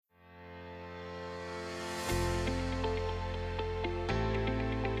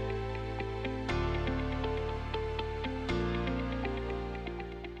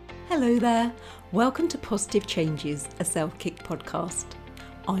Hello there. Welcome to Positive Changes, a Self-Kick podcast.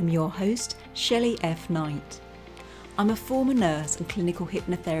 I'm your host, Shelley F. Knight. I'm a former nurse and clinical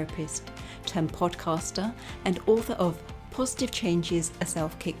hypnotherapist, turned podcaster and author of Positive Changes, a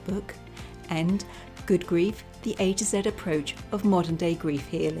Self-Kick book, and Good Grief, the A to Z approach of modern day grief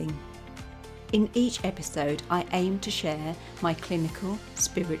healing. In each episode, I aim to share my clinical,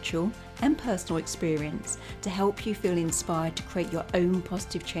 spiritual, and personal experience to help you feel inspired to create your own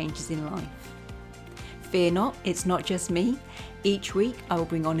positive changes in life. Fear not, it's not just me. Each week, I will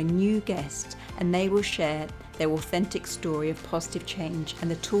bring on a new guest and they will share their authentic story of positive change and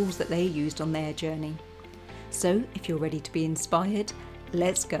the tools that they used on their journey. So, if you're ready to be inspired,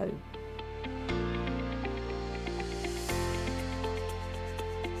 let's go.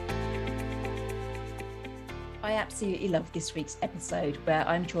 I absolutely love this week's episode where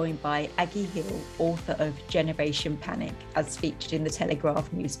I'm joined by Aggie Hill, author of Generation Panic, as featured in the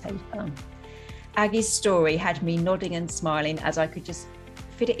Telegraph newspaper. Aggie's story had me nodding and smiling as I could just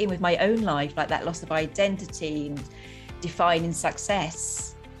fit it in with my own life, like that loss of identity and defining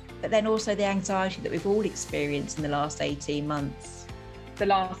success, but then also the anxiety that we've all experienced in the last 18 months. The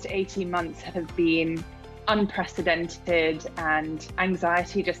last 18 months have been unprecedented and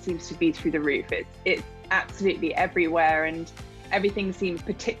anxiety just seems to be through the roof. It's absolutely everywhere and everything seems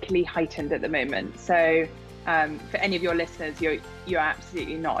particularly heightened at the moment. So for any of your listeners, you're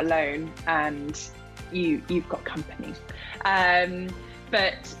absolutely not alone and you've got company.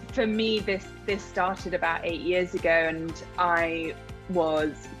 But for me, this started about 8 years ago, and I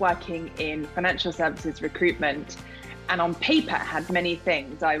was working in financial services recruitment, and on paper had many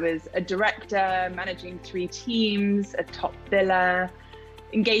things. I was a director, managing 3 teams, a top biller,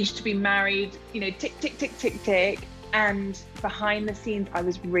 engaged to be married, tick, tick, tick, tick, tick. And behind the scenes, I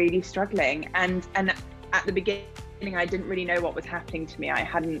was really struggling. And at the beginning, I didn't really know what was happening to me. I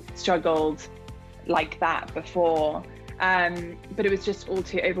hadn't struggled like that before. But it was just all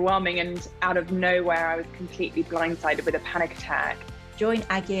too overwhelming. And out of nowhere, I was completely blindsided with a panic attack. Join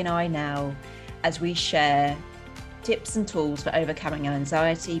Aggie and I now as we share tips and tools for overcoming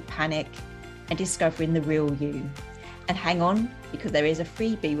anxiety, panic, and discovering the real you. And hang on, because there is a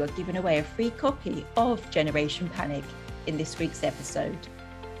freebie. We're giving away a free copy of Generation Panic in this week's episode.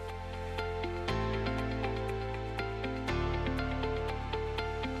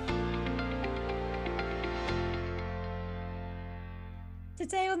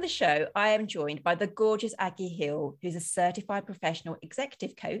 Today on the show, I am joined by the gorgeous Aggie Hill, who's a certified professional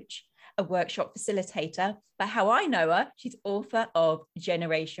executive coach, a workshop facilitator, but how I know her, she's author of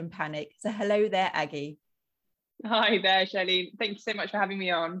Generation Panic. So hello there, Aggie. Hi there, Shelley. Thank you so much for having me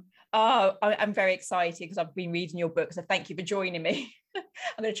on. Oh, I'm very excited because I've been reading your book, so thank you for joining me.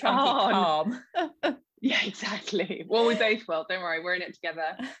 I'm going to try and keep calm. Yeah, exactly. Well, we both will. Don't worry, we're in it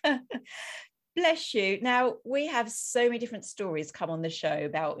together. Bless you. Now, we have so many different stories come on the show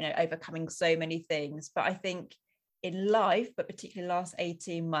about, overcoming so many things, but I think in life, but particularly the last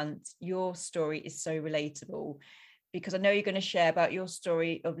 18 months, your story is so relatable, because I know you're going to share about your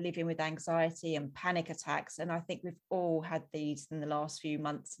story of living with anxiety and panic attacks. And I think we've all had these in the last few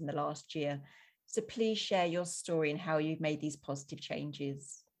months, in the last year. So please share your story and how you've made these positive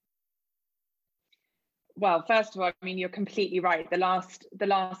changes. Well, first of all, you're completely right. The last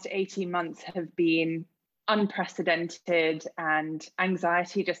 18 months have been unprecedented and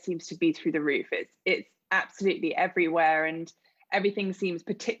anxiety just seems to be through the roof. It's absolutely everywhere and everything seems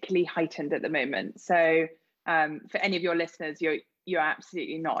particularly heightened at the moment. So for any of your listeners, you're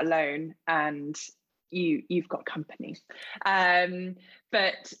absolutely not alone and you've got company.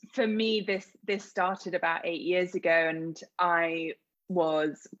 But for me, this started about 8 years ago, and I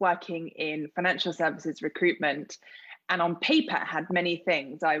was working in financial services recruitment, and on paper had many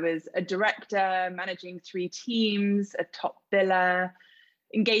things. I was a director, managing 3 teams, a top biller,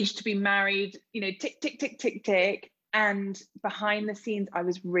 engaged to be married, tick, tick, tick, tick, tick. And behind the scenes, I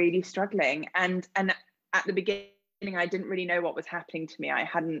was really struggling. And at the beginning, I didn't really know what was happening to me. I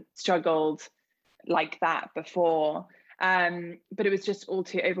hadn't struggled like that before. But it was just all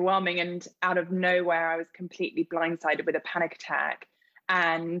too overwhelming. And out of nowhere, I was completely blindsided with a panic attack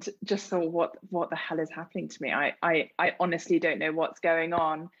and just thought, what the hell is happening to me? I honestly don't know what's going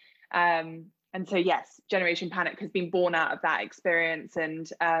on. And so, yes, Generation Panic has been born out of that experience and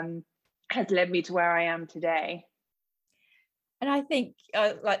has led me to where I am today. And I think,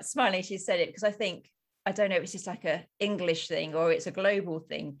 like smiling, she said it, because I think, I don't know if it's just like a English thing or it's a global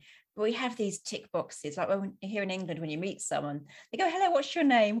thing, but we have these tick boxes. Like when here in England, when you meet someone, they go, hello, what's your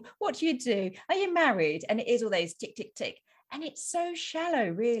name? What do you do? Are you married? And it is all those tick, tick, tick. And it's so shallow,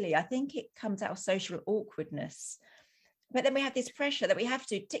 really. I think it comes out of social awkwardness. But then we have this pressure that we have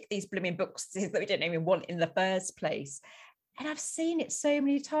to tick these blooming boxes that we didn't even want in the first place. And I've seen it so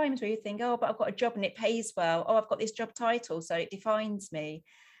many times where you think, oh, but I've got a job and it pays well. Oh, I've got this job title, so it defines me.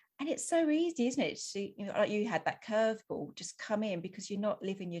 And it's so easy, isn't it? To, you know, like you had that curveball just come in because you're not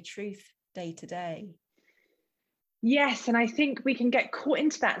living your truth day to day. Yes, and I think we can get caught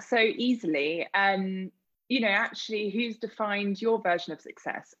into that so easily. You know, actually, who's defined your version of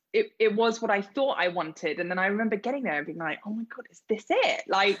success? It was what I thought I wanted, and then I remember getting there and being like, oh my God, is this it?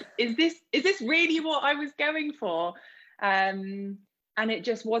 Like, is this really what I was going for? And it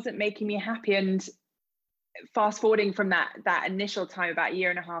just wasn't making me happy. And fast forwarding from that initial time, about a year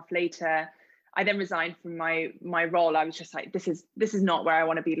and a half later, I then resigned from my role. I was just like, this is not where I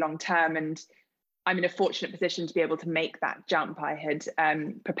want to be long term, and I'm in a fortunate position to be able to make that jump. I had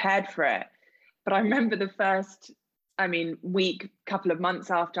prepared for it. But I remember the first, week, couple of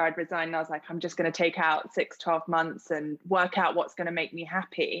months after I'd resigned, I was like, I'm just going to take out 6-12 months and work out what's going to make me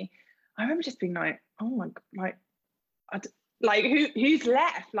happy. I remember just being like, oh my God, like who's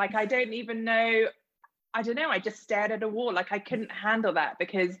left? Like, I don't even know. I don't know. I just stared at a wall. Like, I couldn't handle that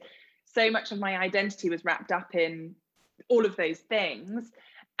because so much of my identity was wrapped up in all of those things.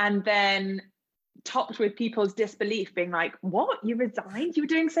 And then topped with people's disbelief, being like, what, you resigned, you were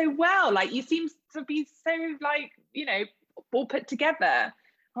doing so well, like you seem to be so, like, you know, all put together. I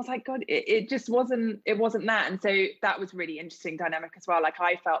was like, God, it just wasn't that. And so that was really interesting dynamic as well. Like,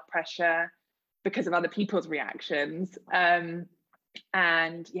 I felt pressure because of other people's reactions, and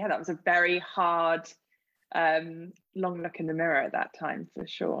yeah, that was a very hard long look in the mirror at that time, for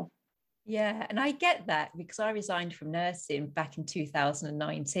sure. Yeah, and I get that because I resigned from nursing back in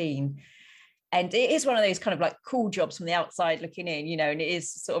 2019. And it is one of those kind of like cool jobs from the outside looking in, you know, and it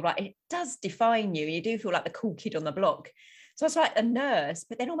is sort of like, it does define you. You do feel like the cool kid on the block. So I was like a nurse,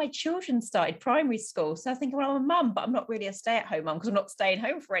 but then all my children started primary school. So I was thinking, well, I'm a mum, but I'm not really a stay-at-home mum because I'm not staying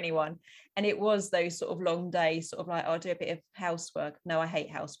home for anyone. And it was those sort of long days, sort of like, I'll do a bit of housework. No, I hate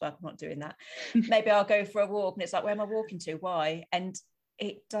housework. I'm not doing that. Maybe I'll go for a walk. And it's like, where am I walking to? Why? And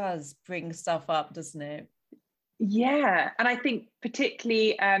it does bring stuff up, doesn't it? Yeah, and I think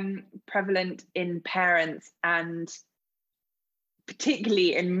particularly prevalent in parents and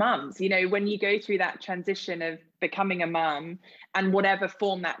particularly in mums, you know, when you go through that transition of becoming a mum and whatever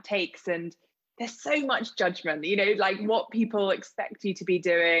form that takes, and there's so much judgment, you know, like what people expect you to be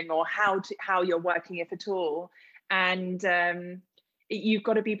doing or how you're working, if at all. And you've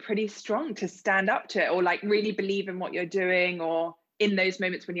got to be pretty strong to stand up to it, or like really believe in what you're doing, or in those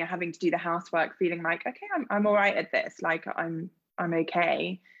moments when you're having to do the housework, feeling like, okay, I'm all right at this, like I'm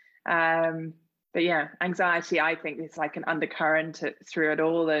okay. But yeah, anxiety, I think, is like an undercurrent through it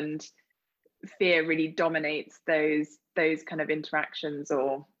all, and fear really dominates those kind of interactions,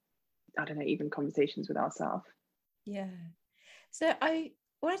 or I don't know, even conversations with ourselves. Yeah. So I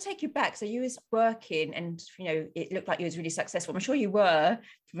want to take you back. So you was working and, you know, it looked like you was really successful. I'm sure you were,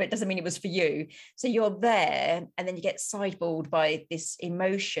 but it doesn't mean it was for you. So you're there and then you get sideballed by this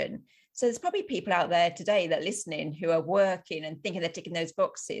emotion. So there's probably people out there today that are listening who are working and thinking they're ticking those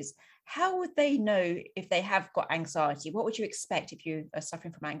boxes. How would they know if they have got anxiety? What would you expect if you are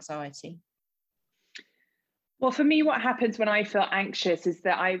suffering from anxiety? Well, for me, what happens when I feel anxious is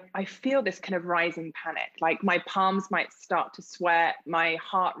that I feel this kind of rising panic. Like my palms might start to sweat, my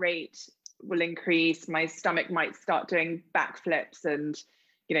heart rate will increase, my stomach might start doing backflips and,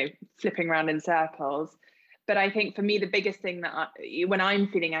 you know, flipping around in circles. But I think for me, the biggest thing that when I'm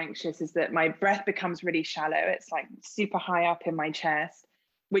feeling anxious is that my breath becomes really shallow. It's like super high up in my chest,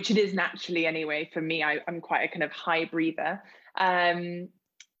 which it is naturally anyway. For me, I'm quite a kind of high breather.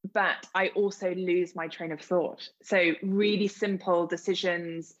 But I also lose my train of thought. So really simple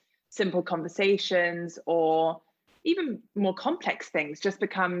decisions, simple conversations, or even more complex things just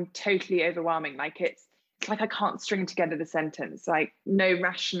become totally overwhelming. Like it's like I can't string together the sentence, like no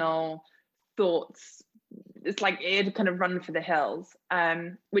rational thoughts. It's like it kind of run for the hills,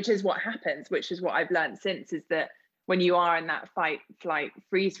 which is what happens, which is what I've learned since, is that when you are in that fight, flight,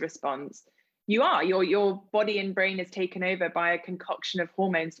 freeze response, your body and brain is taken over by a concoction of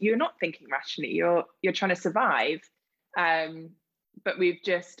hormones. You're not thinking rationally, you're trying to survive. But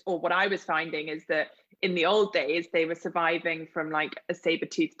what I was finding is that in the old days, they were surviving from like a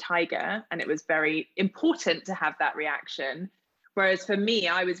saber-toothed tiger, and it was very important to have that reaction. Whereas for me,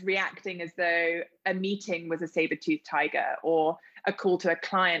 I was reacting as though a meeting was a saber-toothed tiger, or a call to a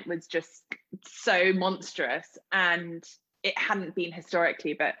client was just so monstrous, and it hadn't been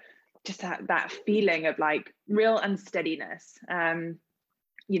historically, but just that feeling of like real unsteadiness,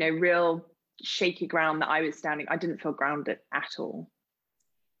 you know, real shaky ground that I was standing. I didn't feel grounded at all.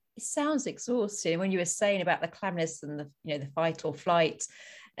 It sounds exhausting. When you were saying about the clamminess and the fight or flight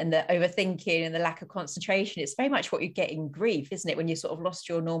and the overthinking and the lack of concentration, it's very much what you get in grief, isn't it? When you sort of lost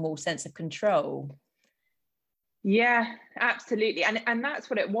your normal sense of control. Yeah, absolutely. And that's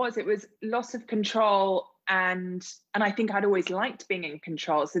what it was. It was loss of control. And I think I'd always liked being in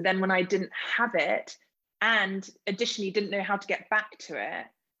control. So then when I didn't have it, and additionally didn't know how to get back to it,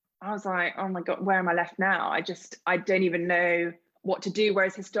 I was like, oh my God, where am I left now? I don't even know what to do.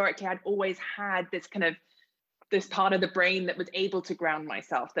 Whereas historically, I'd always had this part of the brain that was able to ground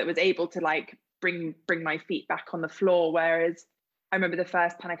myself, that was able to like bring my feet back on the floor. Whereas I remember the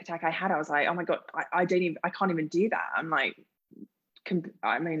first panic attack I had, I was like, oh my God, I can't even do that. I'm like,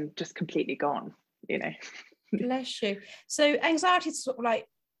 just completely gone, you know. Bless you. So anxiety is sort of like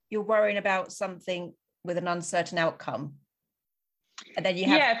you're worrying about something with an uncertain outcome. And then you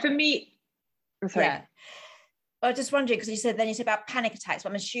have... Yeah, for me, I'm sorry. Yeah. I was just wondering, because you said about panic attacks, but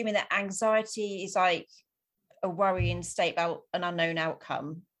I'm assuming that anxiety is like a worrying state about an unknown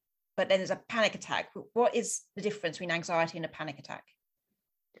outcome, but then there's a panic attack. What is the difference between anxiety and a panic attack?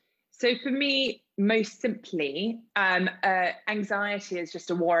 So for me, most simply, anxiety is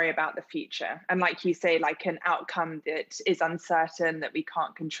just a worry about the future. And like you say, like an outcome that is uncertain, that we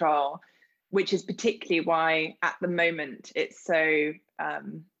can't control, which is particularly why at the moment it's so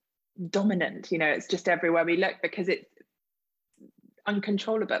dominant. You know, it's just everywhere we look, because it's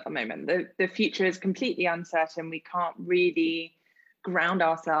uncontrollable at the moment. The future is completely uncertain. We can't really ground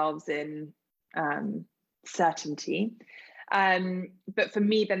ourselves in certainty. But for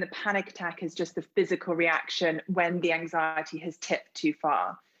me, then the panic attack is just the physical reaction when the anxiety has tipped too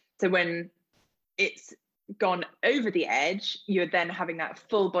far. So when it's gone over the edge, you're then having that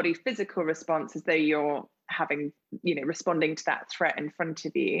full body physical response, as though you're having, responding to that threat in front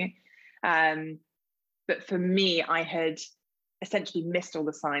of you. But for me, I had essentially missed all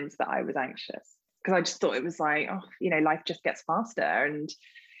the signs that I was anxious, because I just thought it was like, life just gets faster, and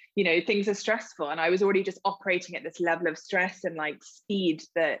things are stressful, and I was already just operating at this level of stress and like speed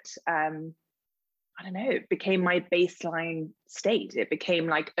that I don't know, it became my baseline state. It became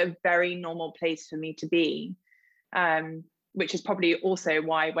like a very normal place for me to be, which is probably also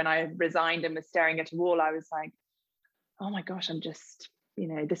why when I resigned and was staring at a wall, I was like, oh my gosh, I'm just,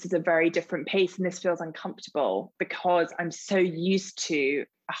 this is a very different pace, and this feels uncomfortable, because I'm so used to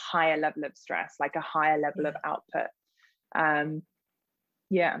a higher level of stress, like a higher level of output.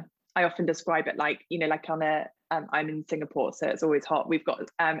 Yeah, I often describe it like, like on I'm in Singapore, so it's always hot. We've got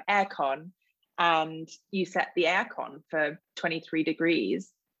aircon, and you set the aircon for 23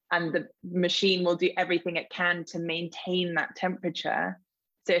 degrees, and the machine will do everything it can to maintain that temperature.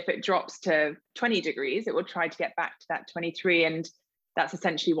 So if it drops to 20 degrees, it will try to get back to that 23. And that's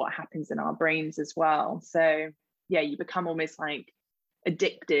essentially what happens in our brains as well. So yeah, you become almost like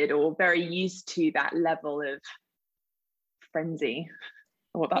addicted or very used to that level of frenzy.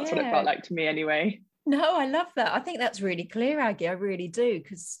 Well, that's what it felt like to me anyway. No, I love that. I think that's really clear, Aggie. I really do.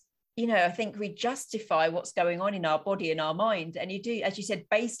 Because, I think we justify what's going on in our body and our mind. And you do, as you said,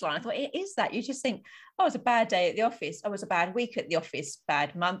 baseline. I thought it is that. You just think, oh, it was a bad day at the office. Oh, it was a bad week at the office,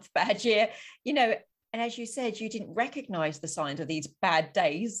 bad month, bad year. And as you said, you didn't recognize the signs of these bad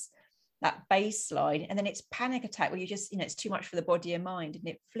days, that baseline. And then it's panic attack where you just, it's too much for the body and mind, and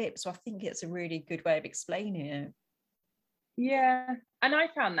it flips. So I think it's a really good way of explaining it. Yeah. And I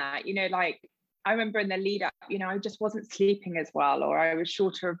found that, like I remember in the lead up, I just wasn't sleeping as well, or I was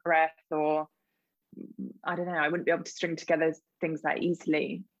shorter of breath, or I don't know, I wouldn't be able to string together things that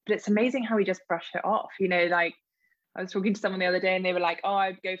easily. But it's amazing how we just brush it off. Like I was talking to someone the other day, and they were like, oh,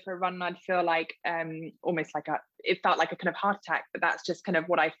 I'd go for a run and I'd feel like almost like it felt like a kind of heart attack, but that's just kind of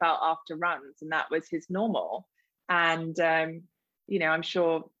what I felt after runs, and that was his normal. And I'm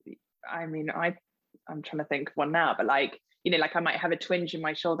sure, I'm trying to think of one now, but like I might have a twinge in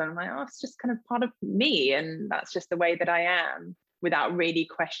my shoulder, and I'm like, oh, it's just kind of part of me, and that's just the way that I am, without really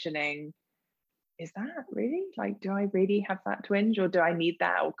questioning, is that really, like, do I really have that twinge, or do I need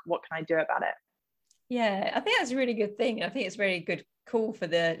that, or what can I do about it? Yeah, I think that's a really good thing. I think it's a really good call for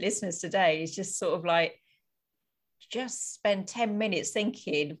the listeners today. It's just sort of like, just spend 10 minutes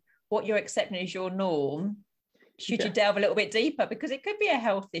thinking what you're accepting as your norm. Should you delve a little bit deeper? Because it could be a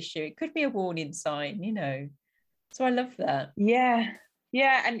health issue. It could be a warning sign, So I love that. Yeah.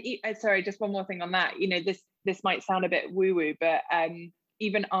 And sorry, just one more thing on that. This might sound a bit woo-woo, but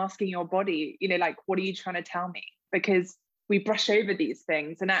even asking your body, like, what are you trying to tell me? Because we brush over these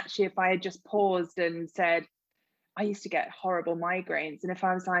things. And actually, if I had just paused and said, I used to get horrible migraines, and if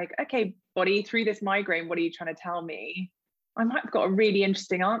I was like, okay, body, through this migraine, what are you trying to tell me? I might have got a really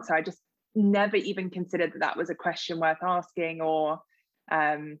interesting answer. I just never even considered that was a question worth asking, or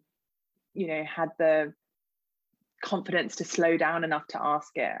had the confidence to slow down enough to ask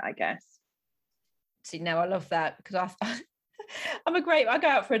it, I guess. See, now I love that, because I go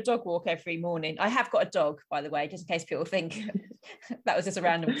out for a dog walk every morning. I have got a dog, by the way, just in case people think that was just a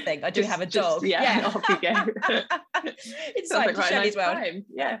random thing. I do have a dog. Yeah. Off you go. It's like to Shelley's world.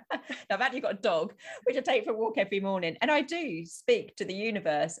 Yeah. I've actually got a dog, which I take for a walk every morning. And I do speak to the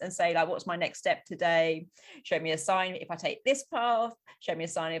universe and say, like, what's my next step today? Show me a sign if I take this path. Show me a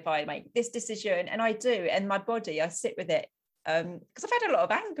sign if I make this decision. And I do. And my body, I sit with it. Because I've had a lot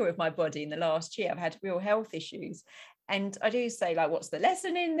of anger with my body in the last year. I've had real health issues. And I do say, like, what's the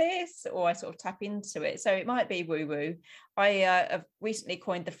lesson in this? Or I sort of tap into it. So it might be woo-woo. I have recently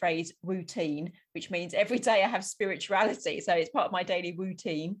coined the phrase routine, which means every day I have spirituality. So it's part of my daily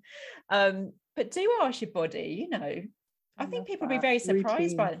routine. But do ask your body, I think people will be very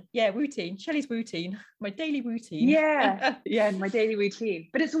surprised by it. Routine. Shelley's routine, my daily routine. Yeah, my daily routine.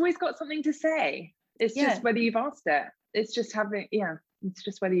 But it's always got something to say. It's just whether you've asked it. It's just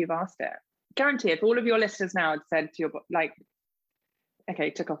whether you've asked it. Guarantee if all of your listeners now had said to your, like, okay,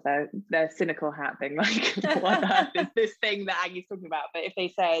 took off their cynical hat thing, like, what on earth is this thing that Aggie's talking about? But if they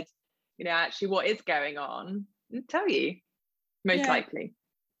said, actually what is going on, I'll tell you, most likely.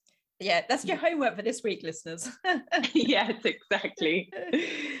 Yeah, that's your homework for this week, listeners. Yes, exactly.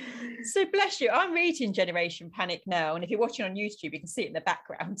 So bless you. I'm reading Generation Panic now, and if you're watching on YouTube, you can see it in the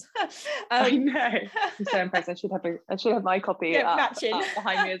background. I know. I'm so impressed. I should have my copy up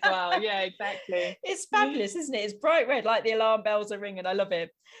behind me as well. Yeah, exactly. It's fabulous, isn't it? It's bright red, like the alarm bells are ringing. I love it.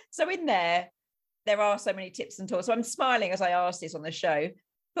 So in there are so many tips and tools. So I'm smiling as I ask this on the show.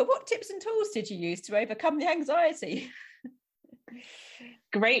 But what tips and tools did you use to overcome the anxiety?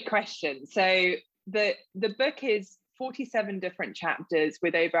 Great question. So the book is 47 different chapters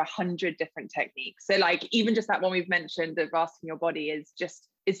with over 100 different techniques. So, like, even just that one we've mentioned of asking your body is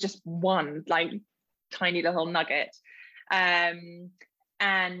just one, like, tiny little nugget. And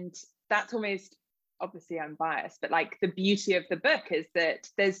that's almost, obviously I'm biased, but, like, the beauty of the book is that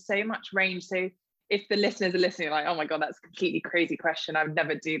there's so much range. So if the listeners are listening like, oh my God, that's a completely crazy question, I would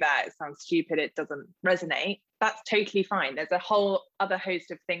never do that, it sounds stupid, it doesn't resonate, that's totally fine. There's a whole other host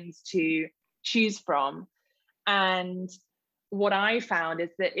of things to choose from. And what I found is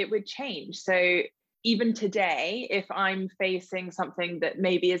that it would change. So even today, if I'm facing something that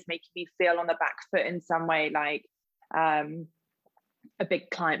maybe is making me feel on the back foot in some way, like a big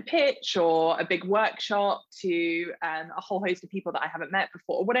client pitch or a big workshop to a whole host of people that I haven't met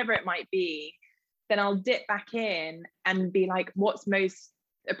before, or whatever it might be, then I'll dip back in and be like, what's most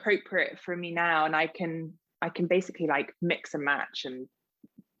appropriate for me now? And I can basically, like, mix and match and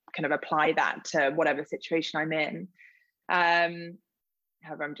kind of apply that to whatever situation I'm in.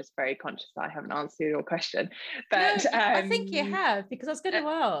 However, I'm just very conscious that I haven't answered your question. But no, I think you have, because I was going to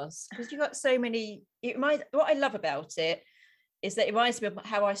ask, because you've got so many. What I love about it is that it reminds me of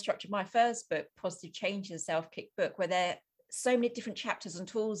how I structured my first book, Positive Changes, Self-Kick book, where there are so many different chapters and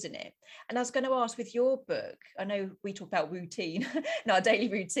tools in it. And I was going to ask, with your book, I know we talk about routine, our daily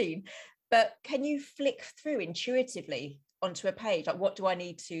routine, but can you flick through intuitively onto a page, like, what do I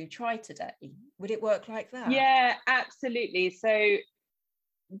need to try today? Would it work like that? Yeah, absolutely. So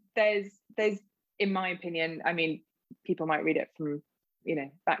there's in my opinion, I mean, people might read it from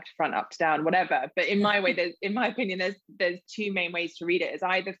back to front, up to down, whatever, but in my opinion, there's two main ways to read it. Is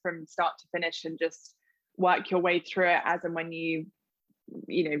either from start to finish and just work your way through it as and when you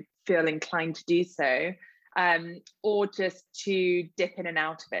feel inclined to do so, or just to dip in and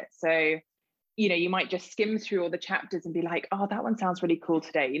out of it. So you might just skim through all the chapters and be like, oh, that one sounds really cool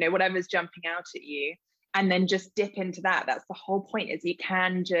today, whatever's jumping out at you, and then just dip into that. That's the whole point, is you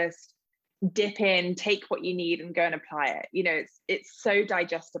can just dip in, take what you need and go and apply it. It's so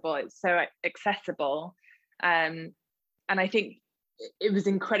digestible, it's so accessible, and I think it was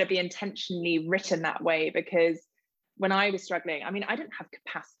incredibly intentionally written that way, because when I was struggling, I mean, I didn't have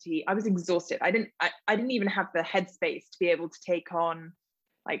capacity, I was exhausted, I didn't even have the headspace to be able to take on,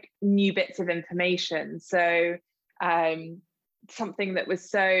 like, new bits of information. So something that was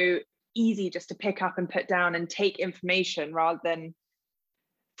so easy just to pick up and put down and take information, rather than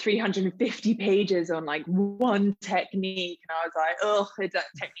 350 pages on, like, one technique, and I was like, oh, that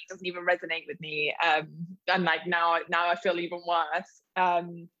technique doesn't even resonate with me, and, like, now I feel even worse.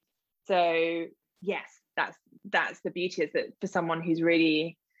 So yes, that's the beauty, is that for someone who's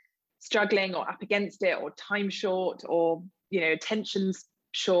really struggling or up against it, or time short, or attention's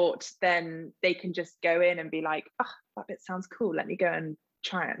short, then they can just go in and be like, oh, that bit sounds cool, let me go and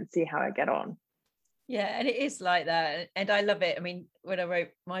try it and see how I get on. Yeah, and it is like that, and I love it. I mean, when I wrote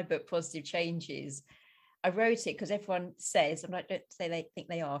my book, Positive Changes, I wrote it because everyone says, I'm like, don't say they think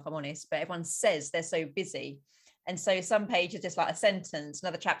they are, if I'm honest, but everyone says they're so busy. And so some pages are just like a sentence,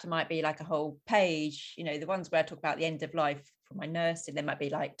 another chapter might be like a whole page. You know, the ones where I talk about the end of life for my nursing, there might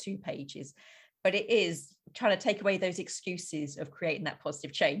be like 2 pages. But it is trying to take away those excuses of creating that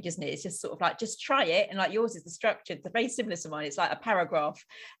positive change, isn't it? It's just sort of like, just try it. And like yours is the structure, it's very similar to mine. It's like a paragraph,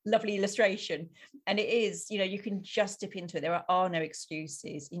 lovely illustration. And it is, you know, you can just dip into it. There are no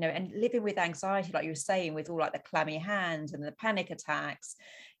excuses, you know, and living with anxiety, like you were saying, with all like the clammy hands and the panic attacks,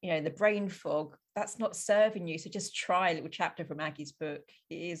 you know, the brain fog, that's not serving you. So just try a little chapter from Aggie's book.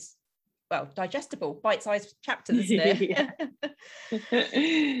 It is, well, digestible, bite-sized chapters, isn't it?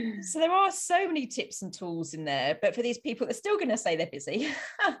 So there are so many tips and tools in there, but for these people that are still going to say they're busy,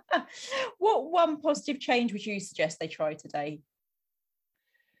 what one positive change would you suggest they try today?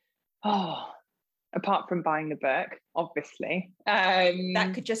 Oh, apart from buying the book, obviously.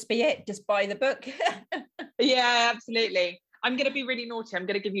 That could just be it, just buy the book. Yeah, absolutely. I'm going to be really naughty. I'm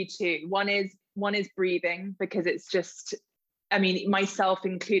going to give you 2. One is breathing, because it's just, I mean, myself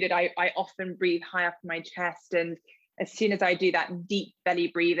included, I often breathe high up in my chest. And as soon as I do that deep belly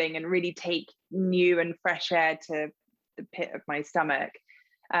breathing and really take new and fresh air to the pit of my stomach,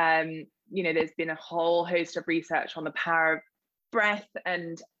 you know, there's been a whole host of research on the power of breath,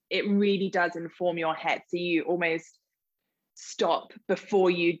 and it really does inform your head. So you almost stop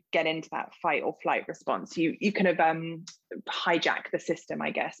before you get into that fight or flight response. You kind of hijack the system, I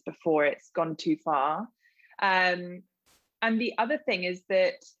guess, before it's gone too far. And the other thing is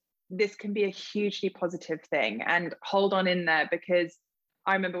that this can be a hugely positive thing, and hold on in there, because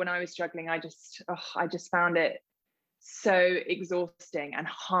I remember when I was struggling, I just found it so exhausting and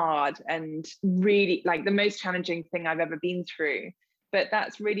hard, and really like the most challenging thing I've ever been through. But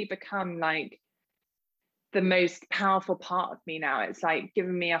that's really become like the most powerful part of me now. It's like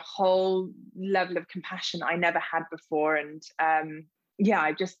given me a whole level of compassion I never had before. And yeah,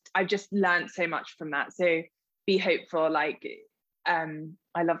 I've just learned so much from that. So be hopeful. Like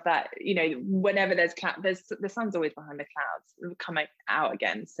I love that, you know, whenever there's the sun's always behind the clouds. It'll come out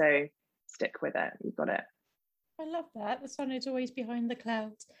again. So stick with it. You've got it. I love that. The sun is always behind the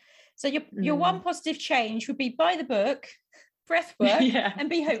clouds. So your one positive change would be buy the book, breath work, and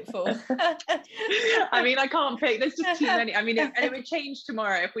be hopeful. I mean, I can't pick. There's just too many. I mean, it would change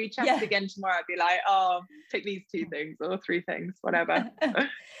tomorrow. If we chatted again tomorrow, I'd be like, oh, pick these 2 things or 3 things, whatever.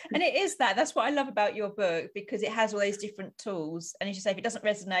 And it is that's what I love about your book, because it has all those different tools. And as you say, if it doesn't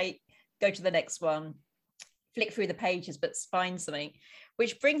resonate, go to the next one, flick through the pages, but find something.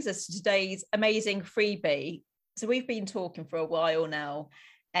 Which brings us to today's amazing freebie. So we've been talking for a while now,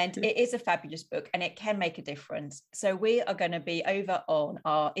 and it is a fabulous book, and it can make a difference. So we are going to be over on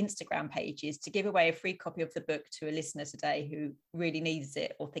our Instagram pages to give away a free copy of the book to a listener today who really needs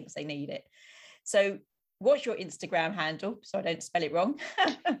it or thinks they need it. So what's your Instagram handle, so I don't spell it wrong?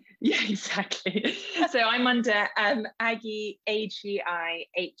 Yeah, exactly. So I'm under Aggie, Heiheale.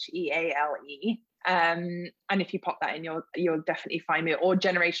 And if you pop that in, you'll definitely find me. Or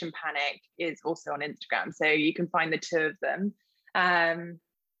Generation Panic is also on Instagram, so you can find the 2 of them.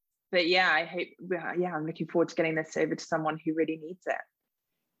 But yeah, I'm looking forward to getting this over to someone who really needs it.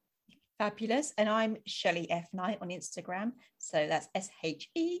 Fabulous. And I'm Shelley F. Knight on Instagram. So that's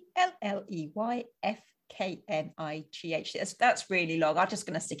SHELLEYFKNIGH. That's really long. I'm just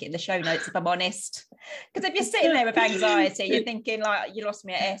going to stick it in the show notes, if I'm honest. Because if you're sitting there with anxiety, you're thinking like, you lost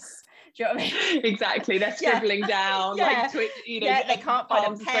me at S. Do you know what I mean? Exactly. They're scribbling down. Like Twitch, you know, they can't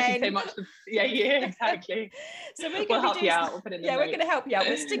find a pen. So much. Yeah, exactly. So we'll help you out. We'll put it in the notes. We're going to help you out.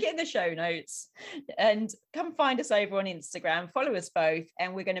 We'll stick it in the show notes, and come find us over on Instagram. Follow us both,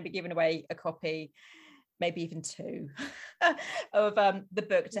 and we're going to be giving away a copy, maybe even 2, of the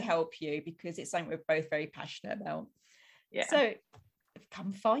book to help you, because it's something we're both very passionate about. Yeah. So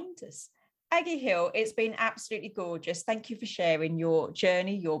come find us. Aggie Hill, it's been absolutely gorgeous. Thank you for sharing your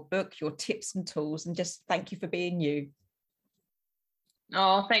journey, your book, your tips and tools, and just thank you for being you.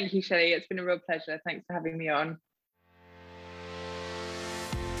 Oh, thank you, Shelley. It's been a real pleasure. Thanks for having me on.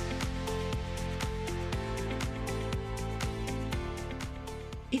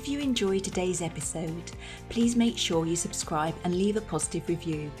 If you enjoyed today's episode, please make sure you subscribe and leave a positive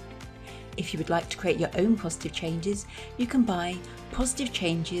review. If you would like to create your own positive changes, you can buy Positive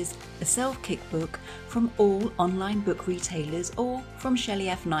Changes, a self-kick book from all online book retailers or from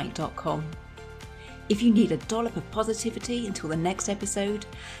shelleyfknight.com. If you need a dollop of positivity until the next episode,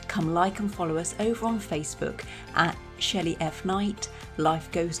 come like and follow us over on Facebook at Shelley F. Knight, Life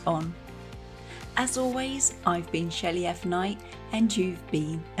Goes On. As always, I've been Shelley F. Knight, and you've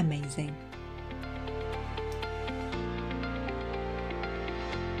been amazing.